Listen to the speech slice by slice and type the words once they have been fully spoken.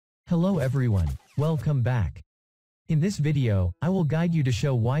Hello everyone, welcome back. In this video, I will guide you to show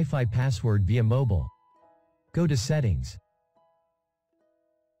Wi-Fi password via mobile. Go to Settings.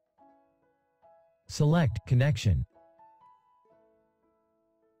 Select Connection.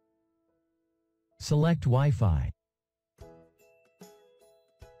 Select Wi-Fi.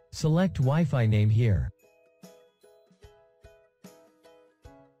 Select Wi-Fi name here.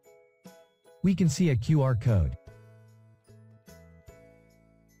 We can see a QR code.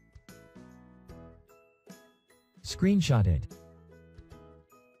 Screenshot it.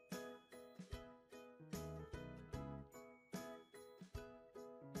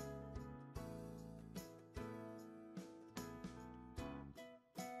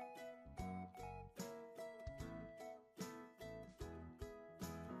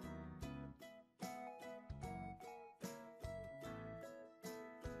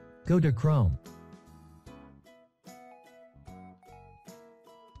 Go to Chrome.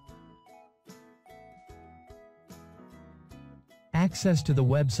 Access to the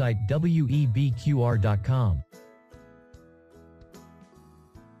website webqr.com.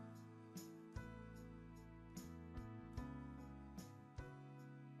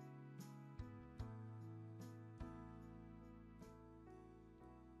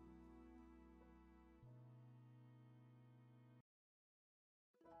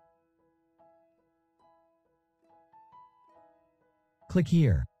 Click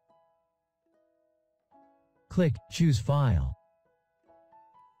here. Click Choose File.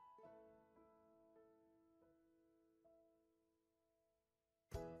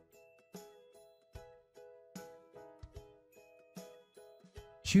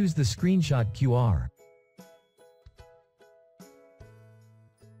 Choose the screenshot QR.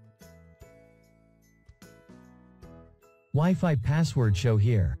 Wi-Fi password show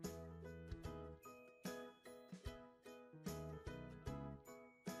here.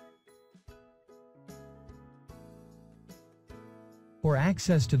 Or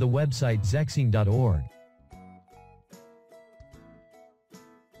access to the website zexing.org.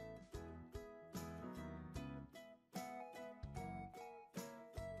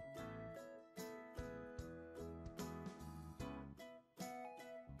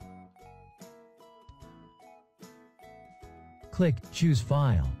 Click Choose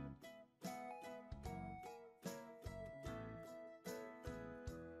File.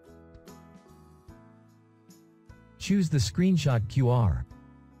 Choose the screenshot QR.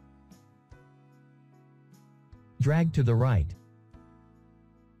 Drag to the right.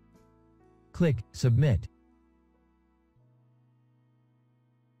 Click Submit.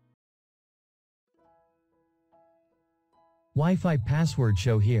 Wi-Fi password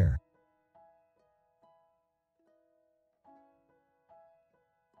show here.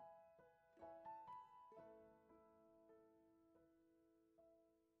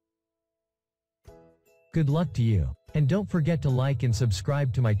 Good luck to you, and don't forget to like and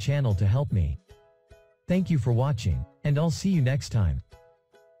subscribe to my channel to help me. Thank you for watching, and I'll see you next time.